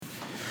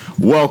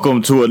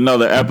Welcome to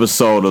another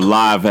episode of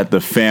Live at the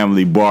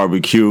Family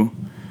Barbecue.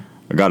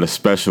 I got a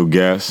special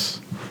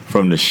guest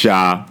from the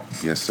shop.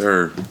 Yes,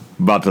 sir.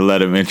 About to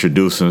let him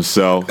introduce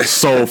himself.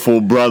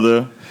 Soulful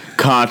brother,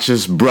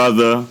 conscious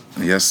brother.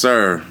 Yes,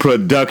 sir.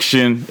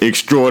 Production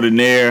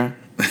extraordinaire.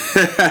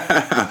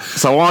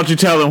 So why don't you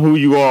tell them who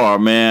you are,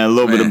 man? A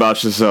little bit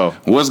about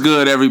yourself. What's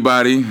good,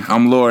 everybody?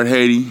 I'm Lord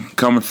Haiti,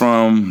 coming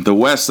from the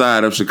west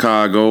side of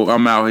Chicago.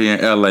 I'm out here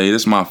in LA.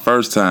 This is my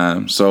first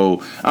time,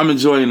 so I'm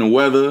enjoying the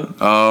weather.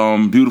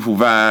 Beautiful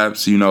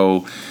vibes,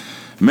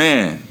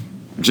 man.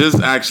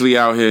 Just actually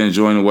out here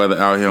enjoying the weather,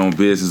 out here on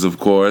business, of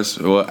course.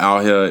 Well,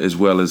 out here as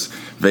well as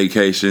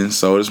vacation.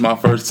 So this is my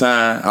first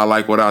time. I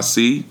like what I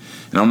see,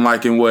 and I'm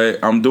liking what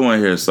I'm doing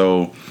here.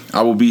 So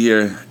I will be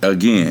here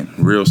again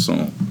real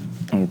soon.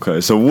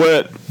 Okay, so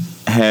what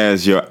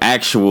has your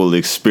actual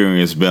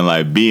experience been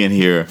like being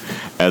here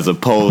as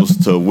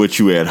opposed to what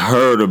you had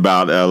heard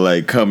about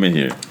LA coming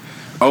here?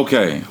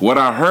 Okay, what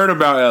I heard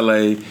about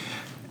LA,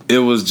 it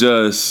was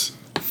just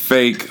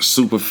fake,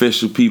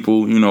 superficial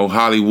people,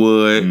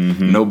 Hollywood,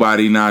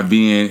 nobody not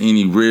being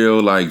any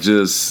real, like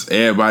just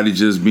everybody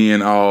just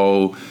being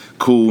all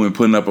cool and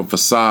putting up a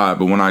facade.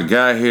 But when I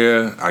got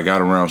here, I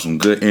got around some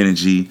good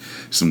energy,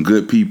 some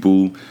good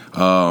people.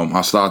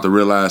 I started to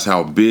realize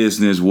how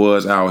business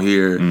was out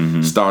here.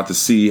 Start to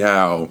see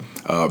how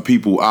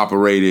people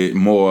operated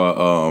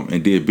more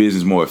and did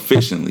business more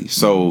efficiently.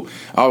 So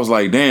I was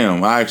like,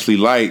 damn, I actually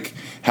like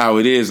how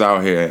it is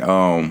out here.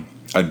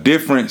 A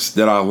difference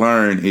that I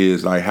learned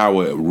is like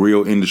how a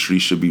real industry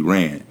should be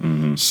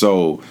ran.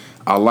 So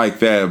I like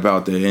that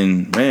about that.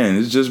 And man,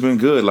 it's just been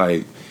good.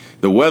 Like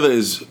the weather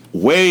is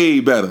way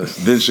better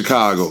than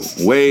Chicago.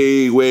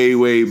 Way, way,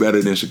 way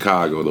better than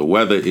Chicago. The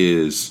weather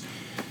is,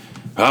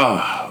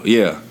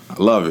 yeah, I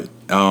love it.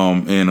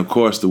 And of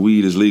course the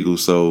weed is legal,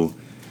 so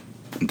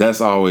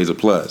that's always a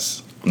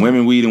plus.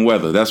 Women, weed, and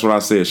weather. That's what I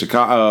said.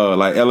 Chicago,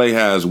 like LA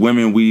has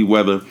women, weed,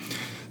 weather.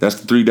 That's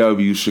the 3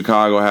 W's.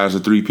 Chicago has the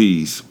 3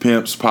 P's: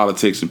 pimps,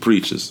 politics, and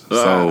preachers.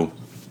 So,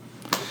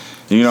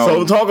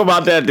 So talk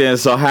about that then.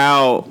 So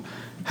how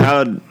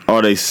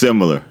are they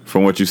similar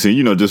from what you've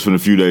seen? Just from the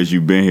few days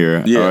you've been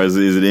here. Yeah. Or is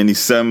it any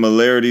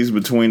similarities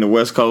between the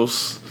West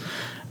Coast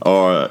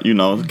or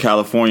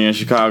California and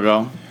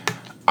Chicago?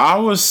 I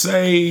would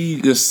say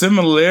the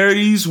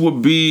similarities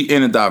would be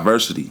in the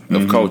diversity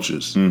of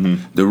cultures,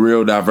 the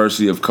real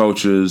diversity of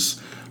cultures.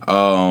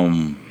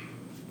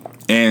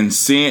 And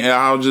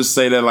I'll just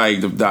say that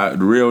like the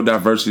real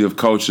diversity of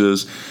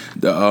cultures,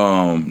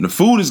 the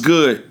food is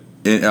good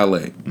in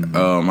LA.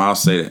 I'll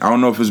say that. I don't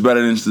know if it's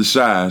better than the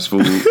Shy's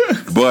food,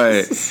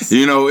 but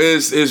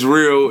it's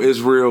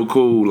real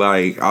cool.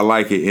 Like I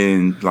like it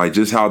in like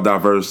just how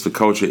diverse the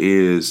culture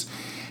is,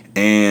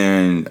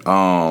 and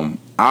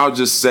I'll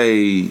just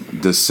say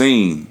the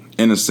scene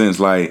in a sense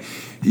like.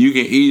 You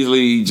can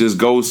easily just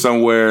go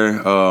somewhere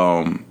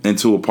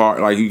into a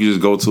party. Like you can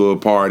just go to a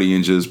party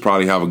and just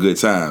probably have a good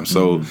time.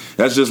 So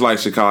that's just like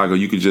Chicago.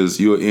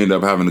 You'll end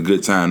up having a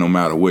good time no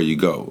matter where you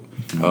go.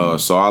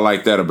 So I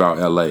like that about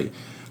LA.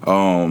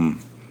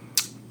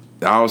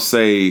 I'll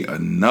say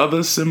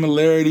another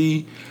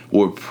similarity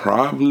would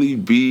probably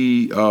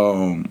be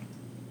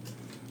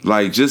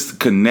like just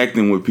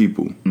connecting with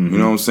people. You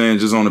know what I'm saying?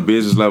 Just on a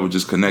business level,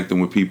 just connecting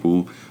with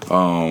people.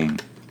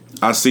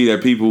 I see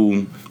that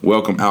people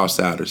welcome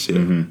outsiders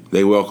here.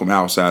 They welcome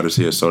outsiders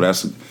here, so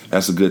that's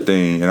a good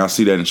thing. And I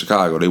see that in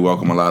Chicago. They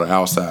welcome a lot of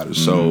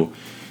outsiders. So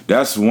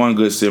that's one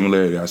good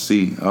similarity I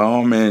see.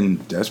 Oh,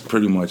 man, that's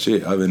pretty much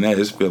it. Other than that,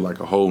 it feels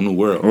like a whole new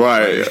world.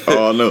 Right.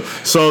 Oh, no.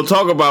 So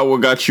talk about what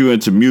got you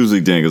into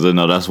music then, because I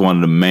know that's one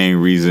of the main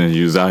reasons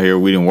you was out here.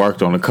 We done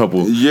worked on a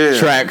couple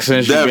tracks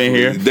since you've been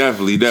here.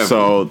 Definitely.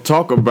 So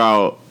talk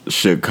about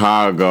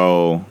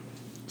Chicago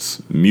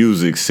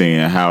music scene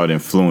and how it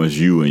influenced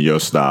you and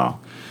your style.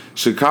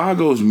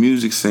 Chicago's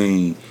music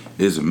scene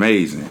is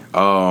amazing.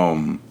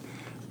 I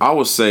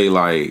would say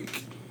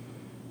like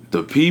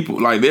the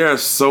people, like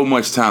there's so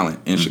much talent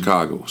in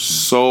Chicago,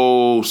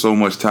 so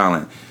much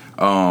talent.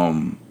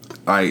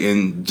 Like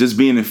and just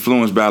being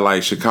influenced by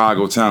like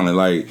Chicago talent.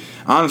 Like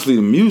honestly,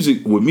 the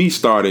music with me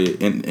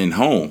started in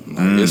home.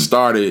 Like, it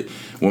started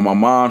when my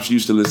mom, she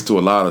used to listen to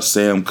a lot of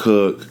Sam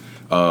Cooke.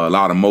 A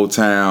lot of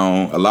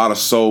Motown, a lot of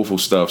soulful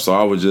stuff. So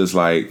I would just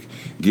like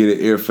get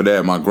an ear for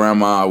that. My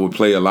grandma would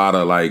play a lot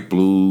of like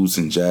blues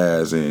and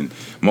jazz and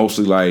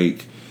mostly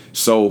like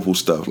soulful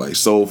stuff, like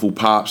soulful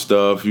pop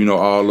stuff,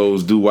 all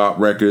those doo-wop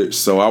records.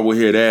 So I would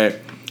hear that.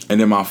 And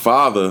then my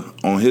father,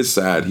 on his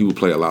side, he would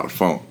play a lot of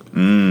funk.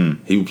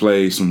 He would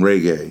play some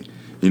reggae.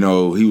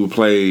 He would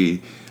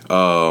play...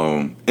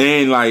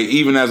 and like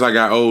even as I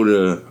got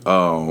older,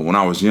 when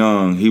I was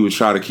young, he would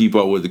try to keep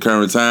up with the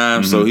current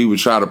times. So he would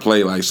try to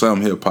play like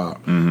some hip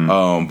hop,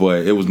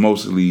 but it was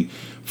mostly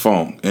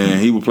funk.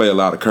 And he would play a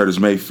lot of Curtis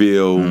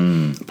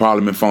Mayfield,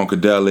 Parliament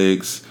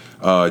Funkadelics,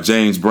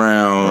 James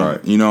Brown.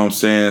 Right. You know what I'm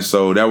saying?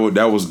 So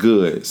that was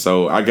good.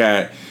 So I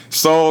got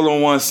soul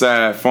on one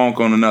side, funk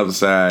on another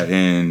side,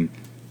 and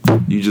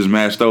you just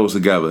mash those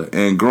together.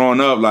 And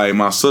growing up, like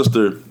my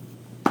sister,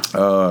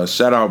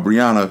 shout out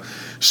Brianna.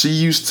 She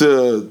used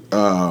to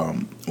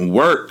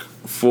work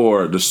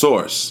for The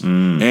Source,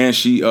 and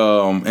she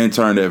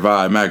interned at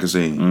Vibe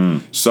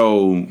magazine.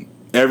 So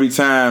every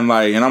time,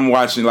 like, and I'm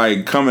watching,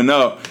 like, coming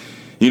up,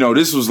 you know,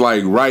 this was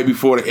like right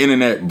before the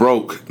internet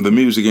broke the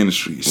music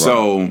industry. Right.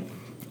 So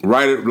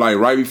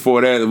right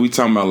before that, we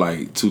talking about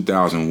like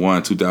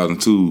 2001,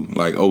 2002,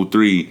 like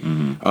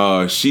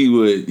 03. She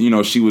would, you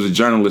know, she was a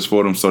journalist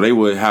for them, so they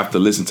would have to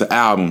listen to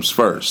albums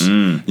first.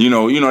 You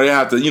know, they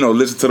have to, you know,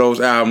 listen to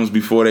those albums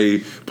before they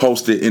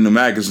post it in the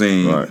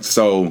magazine. Right.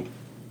 So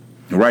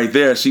right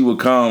there, she would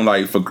come,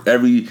 like, for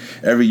every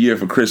year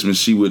for Christmas,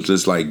 she would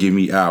just, like, give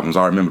me albums.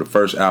 I remember the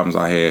first albums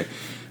I had,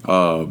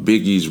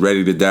 Biggie's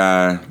Ready to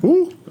Die.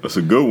 Ooh, that's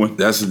a good one.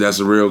 That's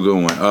a real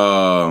good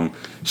one.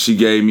 She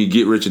gave me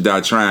Get Rich or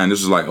Die Trying.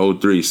 This was like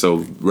 03.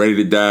 So Ready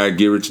to Die,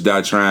 Get Rich or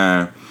Die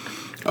Trying.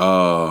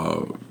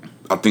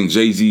 I think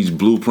Jay-Z's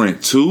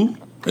Blueprint 2,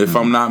 if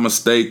I'm not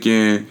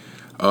mistaken.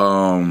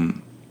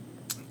 And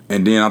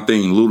then I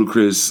think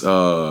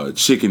Ludacris,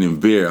 Chicken and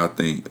Beer, I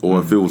think.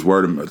 Or if it was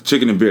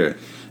Chicken and Beer.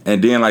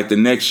 And then, like, the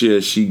next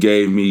year, she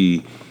gave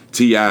me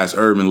T.I.'s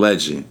Urban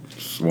Legend.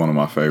 It's one of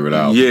my favorite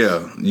albums.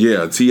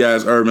 Yeah.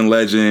 T.I.'s Urban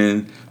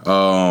Legend.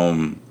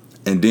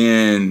 And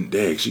then,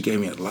 dang, she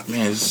gave me a lot.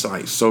 Man, it's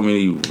like so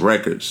many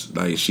records.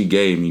 Like, she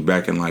gave me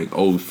back in, like,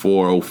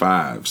 04,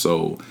 05.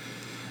 So,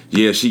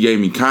 yeah, she gave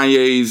me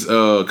Kanye's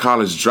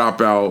College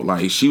Dropout.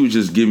 Like, she would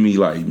just give me,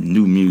 like,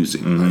 new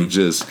music. Like,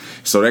 just,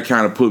 so that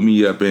kind of put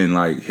me up in,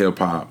 like,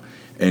 hip-hop.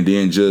 And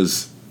then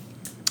just,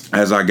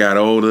 as I got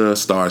older,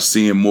 started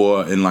seeing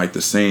more in, like,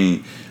 the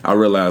scene, I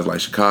realized, like,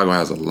 Chicago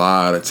has a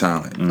lot of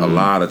talent. A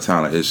lot of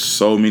talent. There's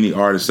so many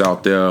artists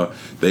out there.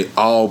 They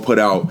all put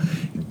out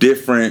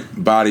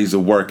different bodies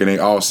of work, and they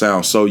all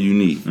sound so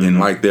unique and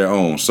like their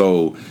own.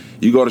 So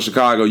you go to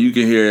Chicago, you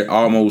can hear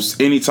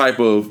almost any type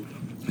of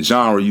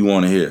genre you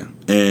want to hear,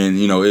 and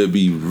you know it'll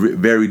be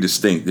very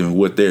distinct in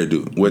what they're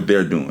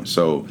doing.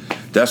 So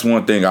that's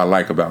one thing I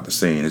like about the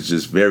scene. It's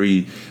just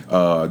very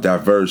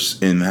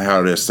diverse in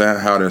how their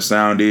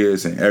sound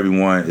is, and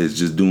everyone is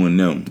just doing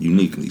them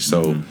uniquely.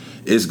 So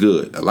it's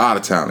good. A lot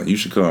of talent. You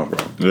should come, bro.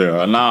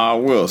 Yeah, nah, I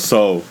will.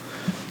 So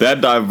that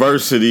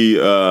diversity,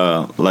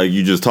 like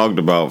you just talked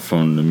about,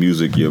 from the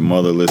music your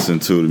mother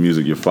listened to, the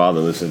music your father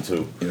listened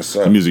to, yes,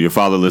 sir. The music your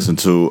father listened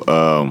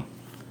to,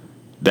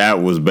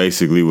 that was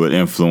basically what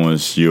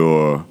influenced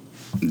your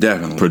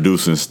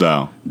producing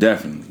style.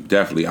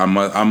 Definitely. I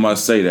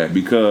must say that,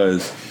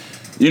 because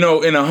you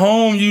know, in a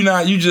home, you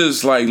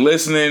just like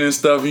listening and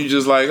stuff. You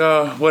just like,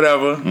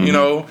 whatever, you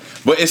know.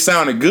 But it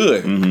sounded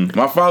good.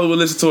 My father would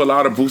listen to a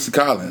lot of Bootsy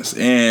Collins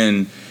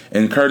and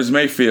Curtis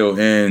Mayfield,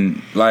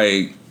 and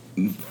like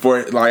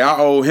I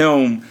owe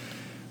him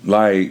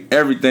like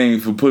everything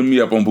for putting me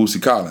up on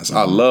Bootsy Collins.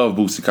 I love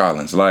Bootsy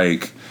Collins.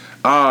 Like,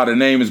 the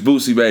name is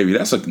Bootsy Baby.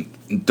 That's a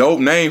dope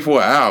name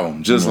for an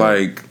album. Just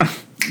like,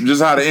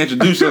 just how to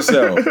introduce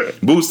yourself.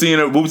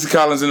 Bootsy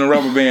Collins and the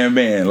Rubber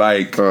Band.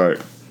 Like, right.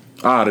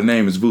 The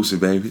name is Bootsy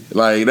Baby.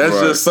 Like,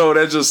 that's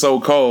just so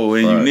cold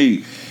and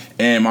unique.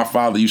 And my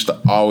father used to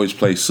always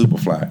play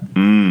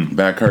Superfly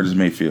by Curtis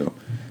Mayfield.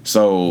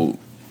 So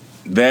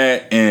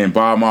that and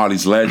Bob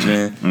Marley's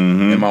Legend.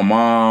 And my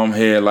mom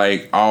had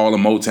like all the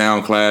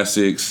Motown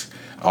classics,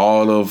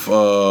 all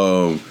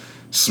of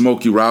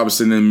Smokey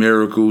Robinson and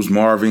Miracles,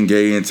 Marvin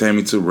Gaye and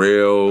Tammy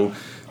Terrell.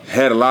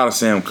 Had a lot of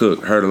Sam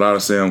Cooke. Heard a lot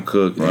of Sam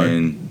Cooke. Right.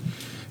 And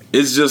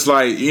it's just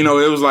like, you know,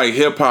 it was like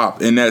hip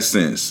hop in that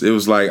sense. It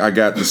was like I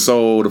got the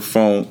soul, the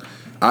funk.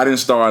 I didn't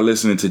start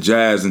listening to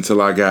jazz until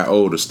I got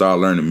older,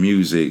 started learning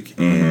music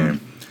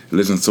and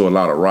listening to a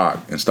lot of rock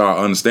and start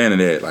understanding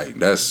that, like,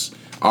 that's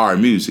our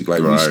music.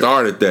 Like, we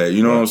started that,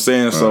 you know what I'm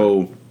saying? Right.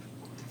 So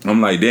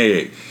I'm like,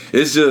 dang.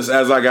 It's just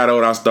as I got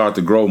older, I started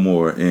to grow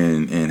more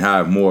and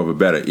have more of a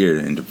better ear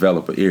and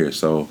develop an ear.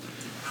 So,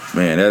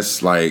 man,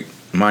 that's like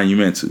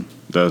monumental.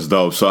 That's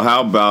dope. So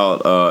how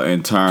about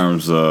in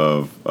terms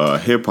of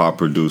hip-hop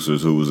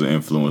producers, who was an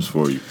influence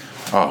for you?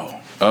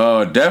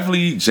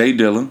 Definitely Jay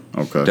Dilla.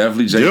 Okay.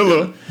 Definitely Jay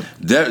Dilla.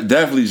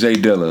 Definitely Jay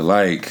Dilla.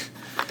 Like,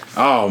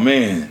 oh,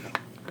 man.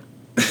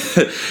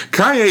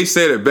 Kanye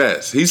said it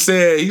best. He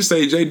said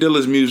Jay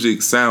Dilla's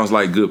music sounds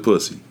like good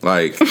pussy.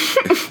 Like,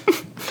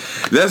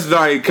 that's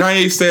like,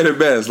 Kanye said it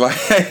best. Like,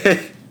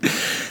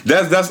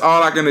 that's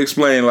all I can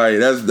explain. Like,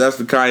 that's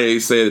the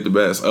Kanye said it the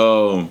best.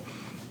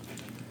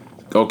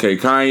 Okay,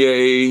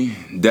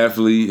 Kanye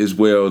definitely as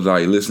well.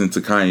 Like, listening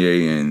to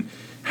Kanye and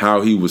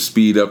how he would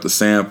speed up the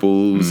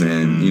samples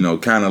and, you know,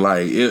 kind of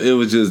like, it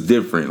was just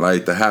different.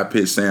 Like, the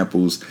high-pitched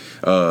samples,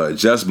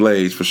 Just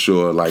Blaze for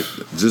sure. Like,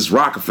 just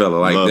Rockefeller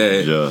like love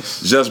that.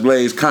 Just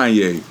Blaze,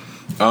 Kanye.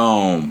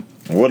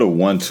 What a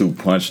 1-2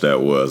 punch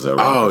that was at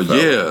Rockefeller.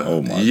 Yeah.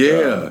 Oh, my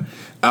God.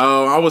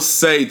 I would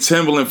say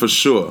Timbaland for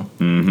sure.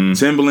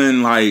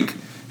 Timbaland, like,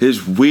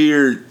 his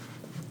weird,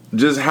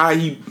 just how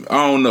he,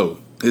 I don't know.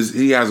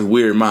 he has a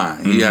weird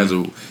mind. He has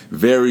a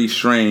very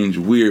strange,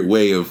 weird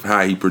way of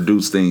how he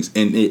produced things,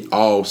 and it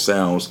all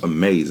sounds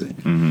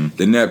amazing.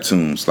 The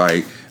Neptunes,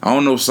 like, I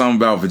don't know something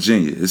about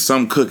Virginia. It's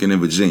something cooking in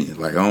Virginia.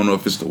 Like, I don't know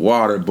if it's the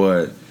water,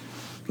 but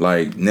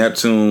like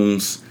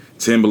Neptunes,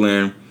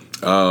 Timbaland,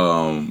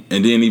 and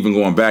then even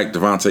going back,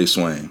 Devontae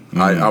Swain.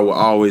 I would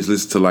always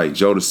listen to like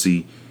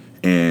Jodeci,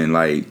 and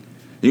like,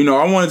 you know,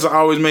 I wanted to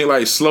always make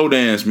like slow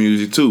dance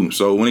music too.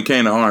 So when it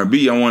came to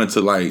R&B, I wanted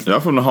to like. Y'all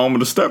from the home of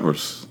the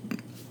Steppers.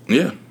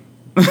 Yeah.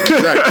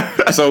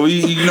 Exactly. So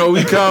we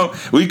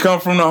come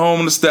from the home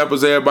of the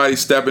Steppers. Everybody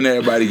stepping,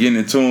 everybody getting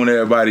in tune,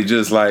 everybody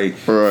just like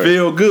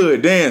feel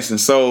good dancing.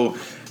 So,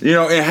 you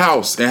know, in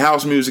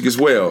house music as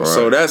well. Right.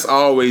 So that's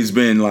always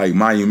been like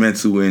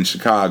monumental in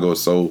Chicago.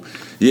 So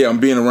yeah, I'm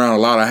being around a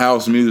lot of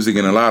house music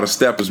and a lot of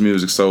Steppers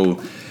music. So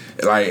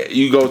like,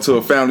 you go to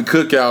a family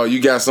cookout,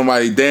 you got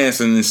somebody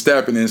dancing and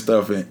stepping and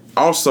stuff, and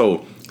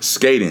also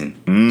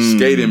skating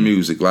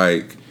music.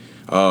 Like,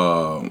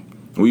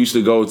 we used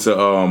to go to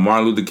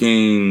Martin Luther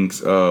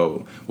King's,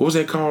 what was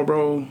that called,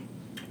 bro?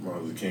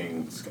 Martin Luther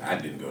King's, I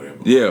didn't go there,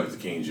 but yeah. Martin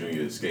Luther King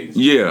Jr. skating.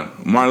 Yeah,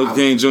 Martin Luther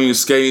King Jr.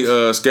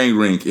 Skate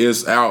rink.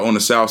 It's out on the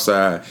south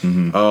side.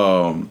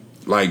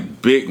 Like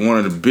one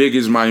of the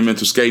biggest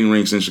monumental skating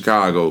rinks in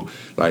Chicago.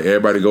 Like,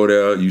 everybody go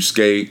there, you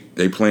skate,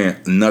 they playing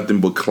nothing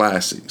but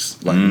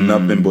classics. Like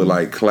nothing but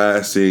like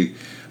classic,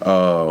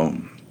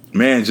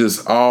 man,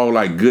 just all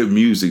like good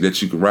music that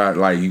you could ride.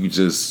 Like, you could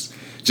just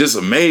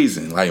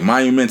amazing, like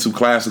monumental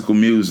classical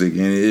music,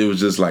 and it was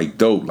just like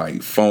dope,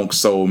 like funk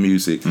soul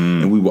music,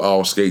 and we would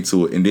all skate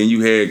to it. And then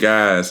you had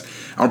guys,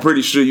 I'm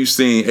pretty sure you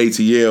seen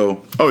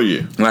ATL. Oh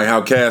yeah, like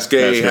how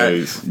Cascade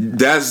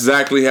that's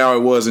exactly how it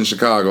was in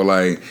Chicago.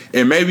 Like,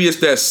 and maybe it's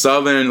that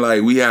southern,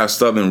 like we have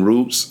southern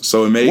roots,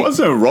 so it may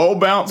wasn't Roll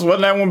Bounce,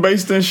 wasn't that one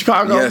based in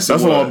Chicago? Yes,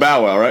 that's one on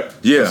Bow Wow, right?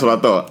 Yeah, that's what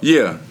I thought.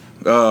 Yeah,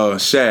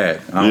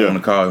 Shad. I don't want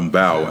to call him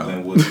Bow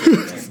Wow.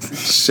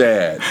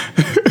 Shad.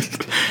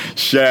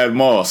 Shad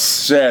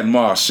Moss.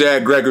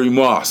 Shad Gregory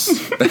Moss.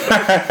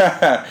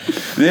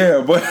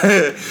 Yeah, but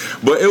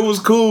it was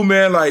cool,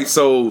 man. Like,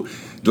 so,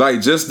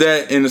 like, just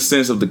that in the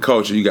sense of the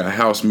culture. You got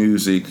house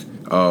music,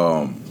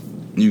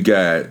 you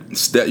got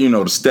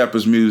the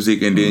Steppers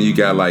music, and then you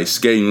got like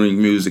skating rink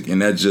music,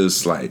 and that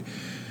just like,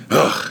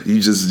 you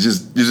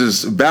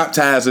just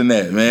baptizing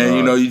that, man.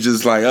 You know, you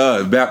just like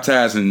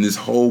baptizing this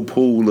whole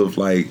pool of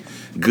like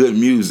good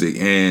music,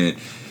 and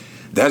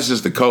that's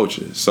just the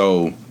culture.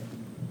 So,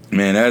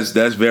 man,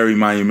 that's very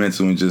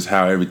monumental in just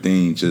how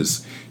everything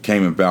just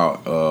came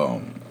about.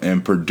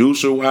 And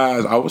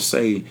producer-wise, I would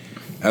say,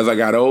 as I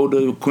got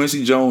older,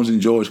 Quincy Jones and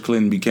George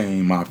Clinton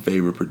became my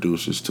favorite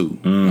producers too.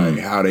 Like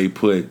how they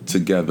put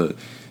together,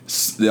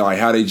 like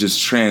how they just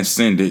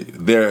transcended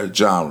their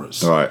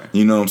genres. Right.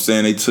 You know what I'm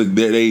saying? They took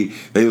they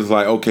was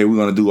like, okay, we're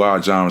gonna do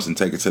our genres and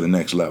take it to the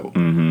next level.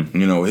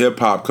 You know, hip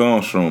hop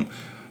comes from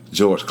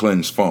George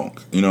Clinton's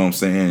funk. You know what I'm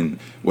saying?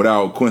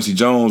 Without Quincy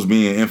Jones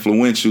being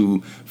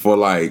influential for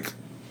like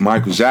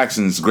Michael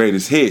Jackson's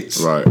greatest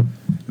hits. Right.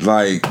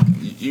 Like,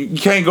 you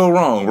can't go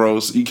wrong, bro.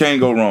 You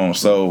can't go wrong.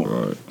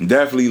 So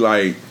definitely,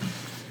 like,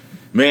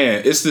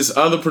 man, it's this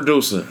other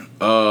producer,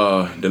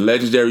 the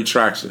legendary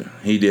Traxler.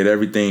 He did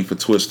everything for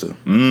Twista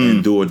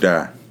and Do or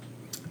Die.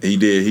 He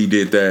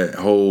did that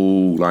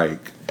whole like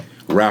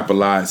rap a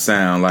lot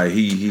sound. Like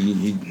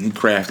he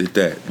crafted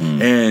that.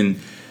 And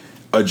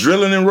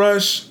Adrenaline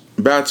Rush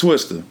by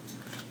Twista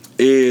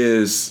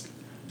is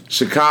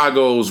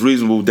Chicago's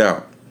Reasonable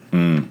Doubt.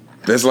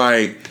 That's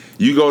like,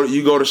 you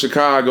go to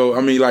Chicago.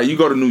 I mean, like, you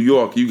go to New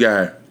York, you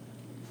got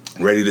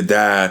Ready to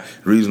Die,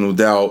 Reasonable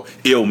Doubt,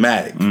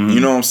 Illmatic. You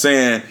know what I'm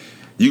saying?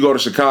 You go to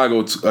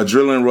Chicago,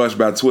 Adrenaline Rush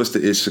by Twista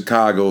is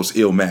Chicago's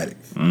Illmatic.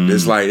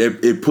 It's like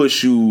it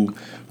puts you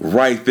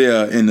right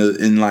there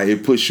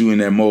it puts you in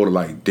that mode of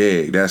like,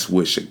 dang, that's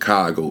what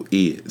Chicago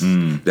is.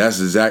 That's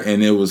exactly,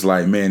 and it was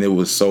like, man, it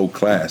was so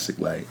classic.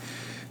 Like,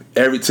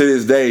 to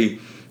this day,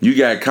 you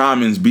got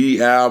Common's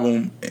B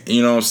album,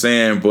 you know what I'm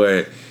saying,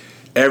 but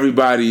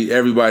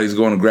everybody's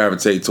going to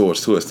gravitate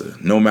towards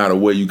Twista, no matter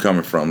where you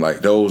coming from. Like,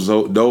 those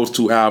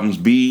two albums,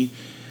 B,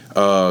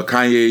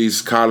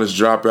 Kanye's College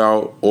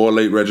Dropout or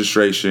Late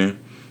Registration,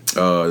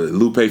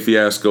 Lupe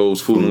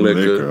Fiasco's Food and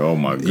Liquor. Oh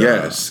my God.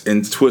 Yes,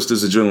 and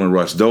Twista's Adrenaline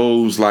Rush.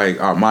 Those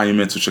like are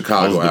monumental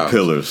Chicago albums.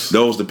 Pillars.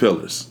 Those the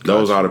pillars. Gotcha.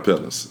 Those are the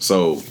pillars.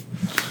 So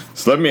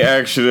let me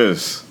ask you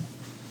this.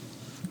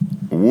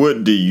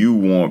 What do you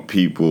want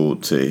people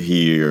to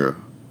hear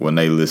when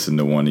they listen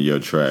to one of your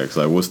tracks?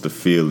 Like, what's the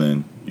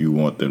feeling you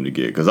want them to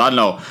get? Because I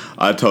know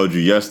I told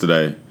you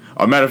yesterday.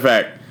 A matter of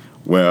fact,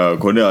 when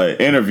Cornelia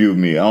interviewed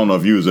me, I don't know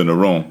if you was in the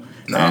room,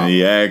 and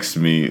he asked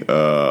me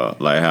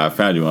like how I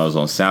found you when I was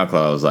on SoundCloud.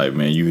 I was like,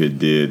 man, you had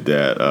did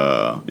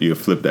that. You had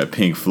flipped that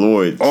Pink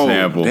Floyd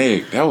sample.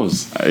 Dang, that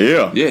was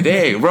yeah,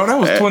 dang, bro, that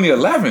was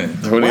 2011.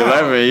 2011,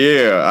 wow.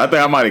 Yeah. I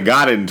think I might have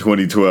got it in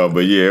 2012,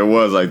 but yeah, it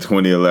was like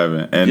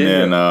 2011. And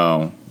then,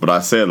 but I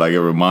said like it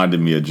reminded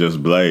me of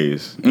Just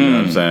Blaze. You know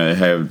what I'm saying? It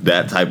had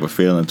that type of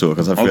feeling to it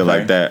because I feel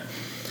like that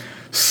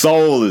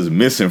soul is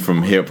missing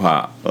from hip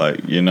hop.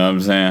 Like, you know what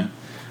I'm saying?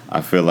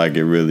 I feel like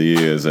it really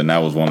is, and that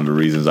was one of the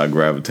reasons I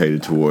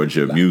gravitated towards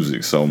your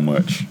music so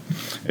much.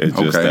 It's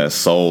just that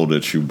soul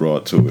that you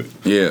brought to it.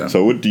 Yeah.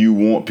 So what do you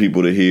want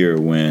people to hear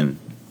when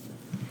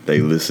they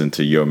listen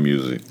to your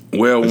music?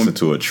 Well, listen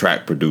to a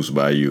track produced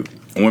by you.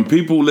 When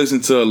people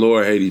listen to a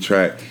Lord Haiti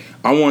track,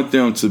 I want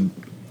them to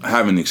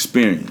have an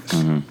experience.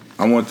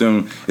 I want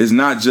them. It's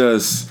not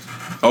just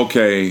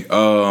okay.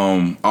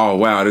 Oh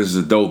wow, this is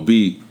a dope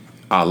beat.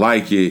 I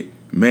like it.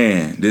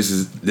 Man, this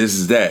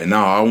is that.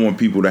 No, I want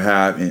people to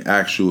have an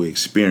actual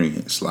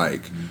experience.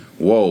 Like,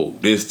 whoa,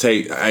 this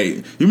tape. Hey,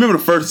 you remember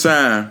the first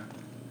time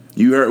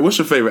you heard? What's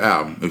your favorite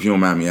album? If you don't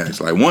mind me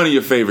asking, like one of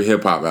your favorite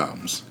hip hop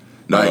albums.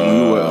 Like when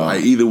you were,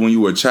 like either when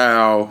you were a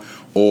child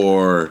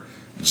or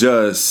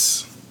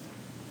just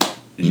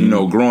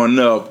growing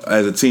up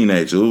as a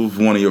teenager. It was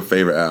one of your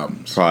favorite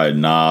albums. Probably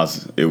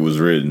Nas. It Was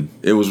Written.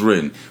 It Was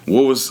Written.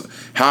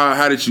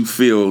 How did you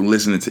feel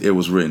listening to It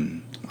Was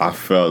Written? I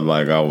felt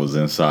like I was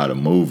inside a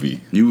movie.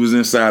 You was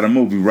inside a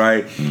movie,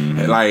 right?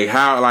 And like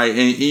how, like,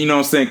 and you know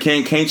what I'm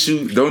saying? Can't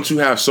you? Don't you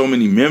have so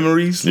many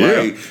memories? Yeah.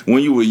 Like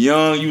when you were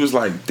young, you was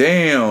like,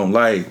 damn,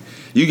 like.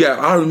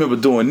 I remember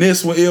doing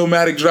this when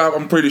Illmatic dropped.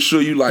 I'm pretty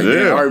sure you like,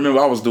 yeah, I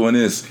remember I was doing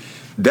this.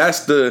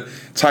 That's the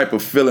type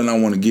of feeling I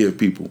want to give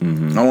people.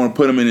 I want to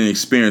put them in an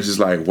experience. It's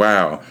like,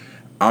 wow,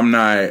 I'm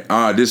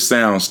not, this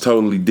sounds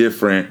totally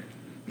different,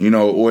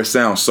 or it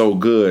sounds so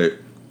good.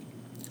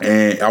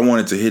 And I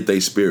want it to hit their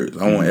spirits.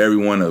 I want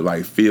everyone to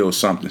like feel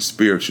something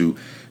spiritual,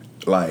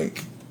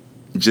 like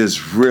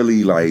just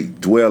really like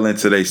dwell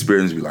into their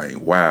spirit and be like,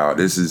 wow,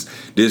 this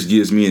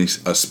gives me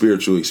a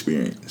spiritual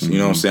experience. You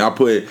know what I'm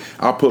saying?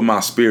 I put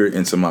my spirit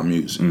into my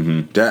music.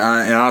 And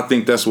I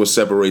think that's what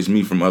separates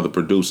me from other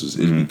producers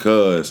is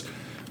because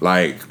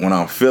like when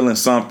I'm feeling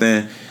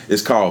something,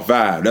 it's called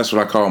vibe. That's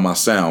what I call my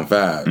sound,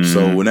 vibe.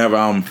 So whenever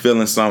I'm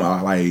feeling something,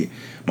 I like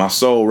my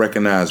soul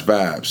recognize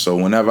vibes. So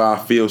whenever I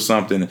feel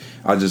something,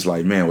 I just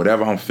like, man,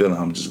 whatever I'm feeling,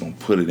 I'm just gonna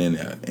put it in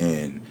there.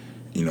 And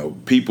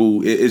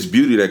people, it's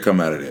beauty that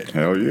come out of that.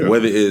 Hell yeah.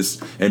 Whether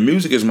and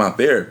music is my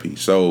therapy.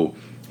 So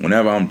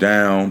whenever I'm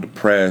down,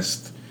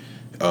 depressed,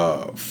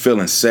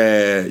 feeling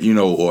sad,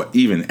 or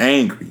even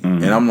angry,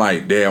 and I'm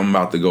like, damn, I'm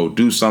about to go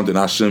do something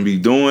I shouldn't be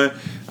doing,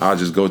 I'll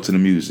just go to the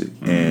music.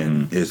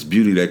 And it's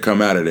beauty that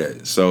come out of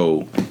that.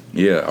 So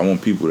yeah, I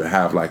want people to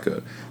have like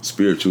a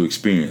spiritual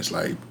experience.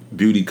 Like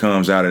beauty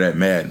comes out of that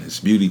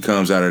madness. Beauty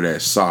comes out of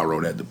that sorrow,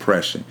 that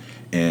depression.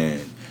 And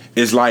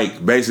it's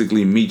like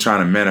basically me trying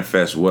to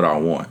manifest what I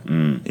want,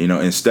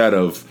 instead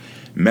of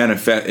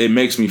manifest. It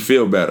makes me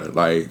feel better,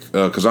 like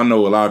because I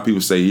know a lot of people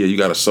say, yeah, you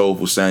got a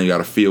soulful sound, you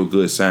got a feel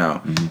good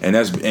sound,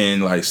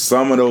 and like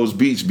some of those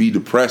beats be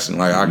depressing.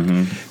 Like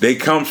they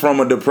come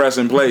from a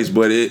depressing place,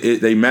 but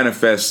they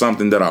manifest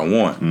something that I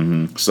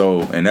want.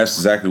 So, and that's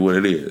exactly what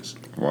it is.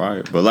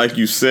 Right, but like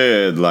you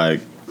said, like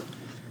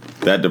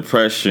that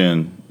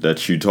depression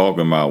that you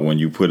talking about when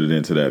you put it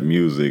into that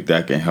music,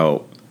 that can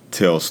help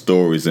tell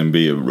stories and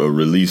be a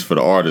release for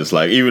the artist.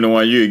 Like even the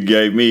one you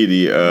gave me,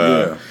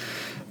 the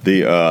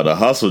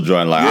hustle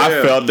joint, like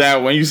I felt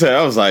that when you said,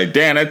 I was like,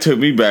 damn, that took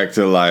me back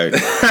to like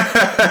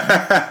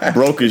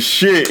broke as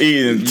shit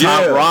eating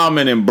top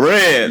ramen and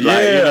bread.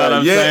 Like, you know what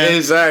I'm saying?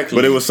 Exactly.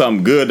 But it was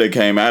something good that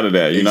came out of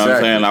that. You know what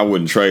I'm saying? I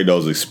wouldn't trade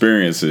those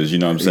experiences, you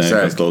know what I'm saying?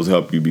 Because those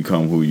help you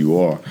become who you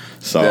are.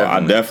 So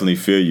I definitely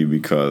feel you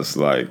because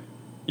like,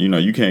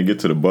 you can't get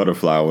to the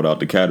butterfly without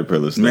the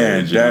caterpillar stage.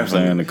 Man, you know what I'm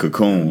saying? The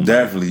cocoon.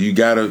 Definitely. You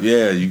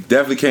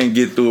definitely can't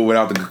get through it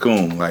without the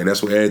cocoon. Like,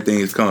 that's where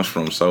everything comes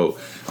from. So,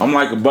 I'm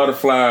like a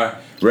butterfly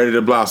ready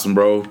to blossom,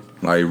 bro.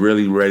 Like,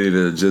 really ready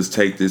to just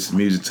take this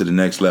music to the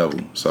next level.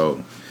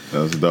 So,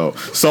 that's dope.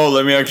 So,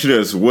 let me ask you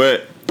this.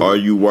 What are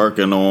you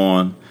working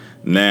on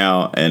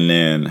now? And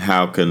then,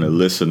 how can the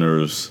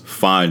listeners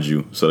find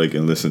you so they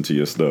can listen to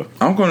your stuff?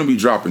 I'm going to be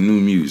dropping new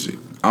music.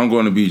 I'm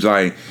going to be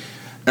like...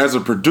 As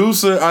a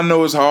producer, I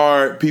know it's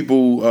hard.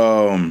 People,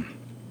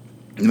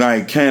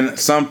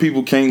 some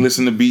people can't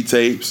listen to beat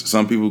tapes.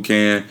 Some people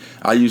can.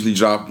 I usually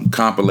drop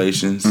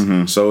compilations.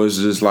 So it's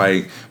just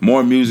like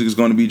more music is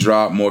going to be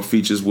dropped, more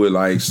features with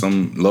like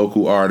some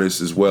local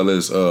artists as well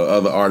as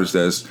other artists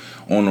that's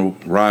on the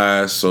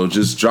rise. So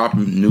just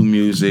dropping new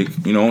music,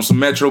 on some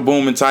Metro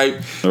Boomin type.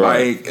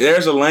 Right. Like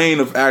there's a lane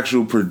of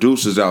actual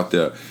producers out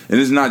there. And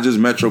it's not just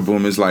Metro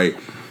Boomin, it's like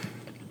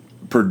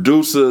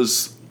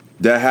producers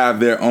that have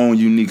their own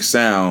unique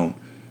sound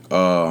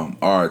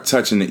are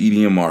touching the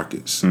EDM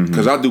markets.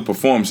 Because I do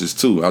performances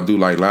too. I do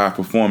like live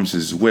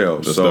performances as well.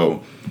 That's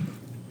dope.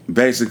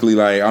 Basically,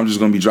 like I'm just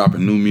gonna be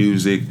dropping new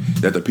music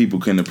that the people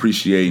can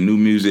appreciate. New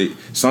music.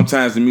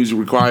 Sometimes the music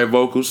require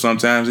vocals.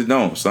 Sometimes it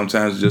don't.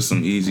 Sometimes it's just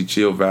some easy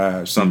chill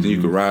vibes. Something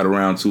you can ride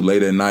around to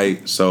late at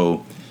night.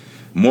 So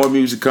more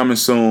music coming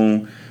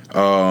soon.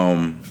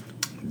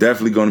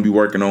 Definitely gonna be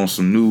working on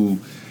some new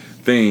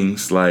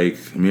things,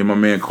 like me and my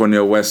man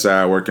Cornell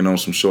Westside working on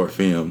some short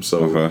films,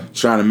 so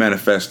trying to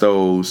manifest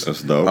those.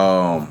 That's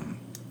dope.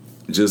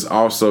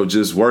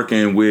 Just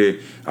working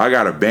with, I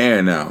got a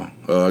band now,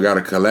 I got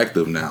a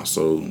collective now,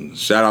 so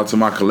shout out to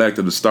my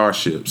collective, the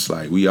Starships.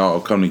 Like we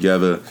all come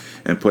together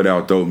and put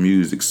out dope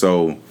music,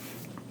 so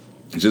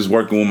just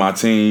working with my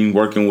team,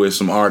 working with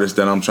some artists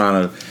that I'm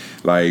trying to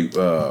like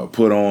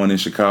put on in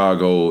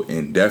Chicago,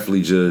 and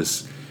definitely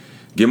just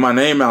get my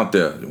name out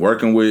there.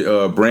 Working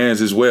with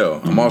brands as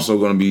well. I'm also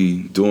going to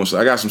be doing.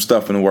 I got some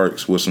stuff in the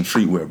works with some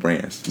streetwear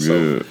brands.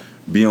 So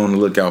be on the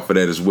lookout for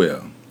that as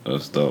well.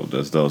 That's dope.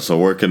 That's dope. So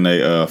where can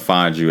they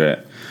find you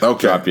at?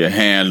 Okay. Drop your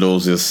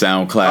handles, your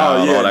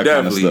SoundCloud, all that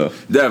kind of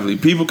stuff. Definitely.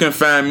 People can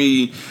find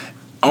me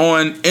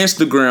on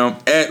Instagram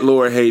at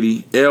Lord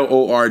Haiti,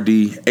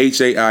 LordHaiti.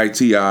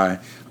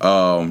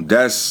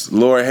 That's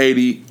Lord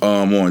Haiti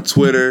on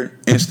Twitter,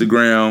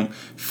 Instagram,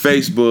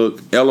 Facebook,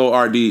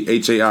 LordHaiti,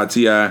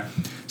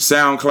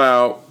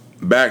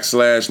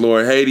 SoundCloud /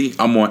 Lord Haiti.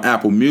 I'm on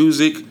Apple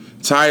Music,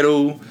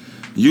 Tidal,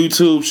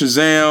 YouTube,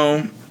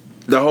 Shazam,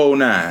 the whole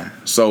nine.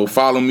 So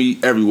follow me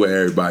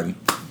everywhere, everybody.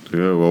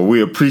 Yeah, well,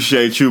 we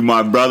appreciate you,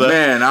 my brother.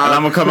 Man, and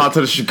I'm gonna come out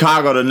to the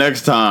Chicago the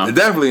next time.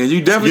 Definitely, and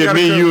you definitely get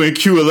me, you, and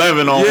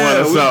Q11 on one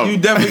or something. You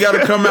definitely got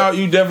to come out.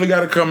 You definitely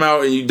got to come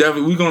out, and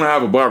we're gonna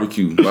have a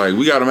barbecue. Like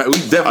we definitely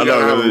got to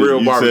have a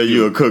real barbecue. You said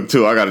you a cook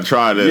too. I got to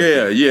try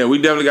this. Yeah,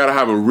 we definitely got to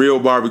have a real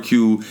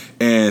barbecue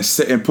and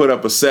put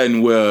up a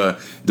setting where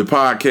the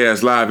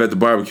podcast live at the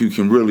barbecue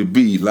can really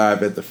be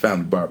live at the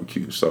family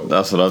barbecue. So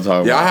that's what I'm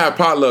talking about. Yeah, I have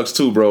potlucks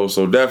too, bro.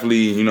 So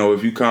definitely,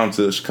 if you come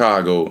to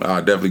Chicago,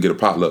 I'll definitely get a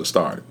potluck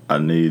started. I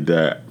need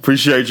that.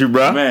 Appreciate you,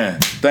 bro. Man,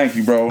 thank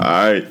you, bro. All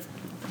right.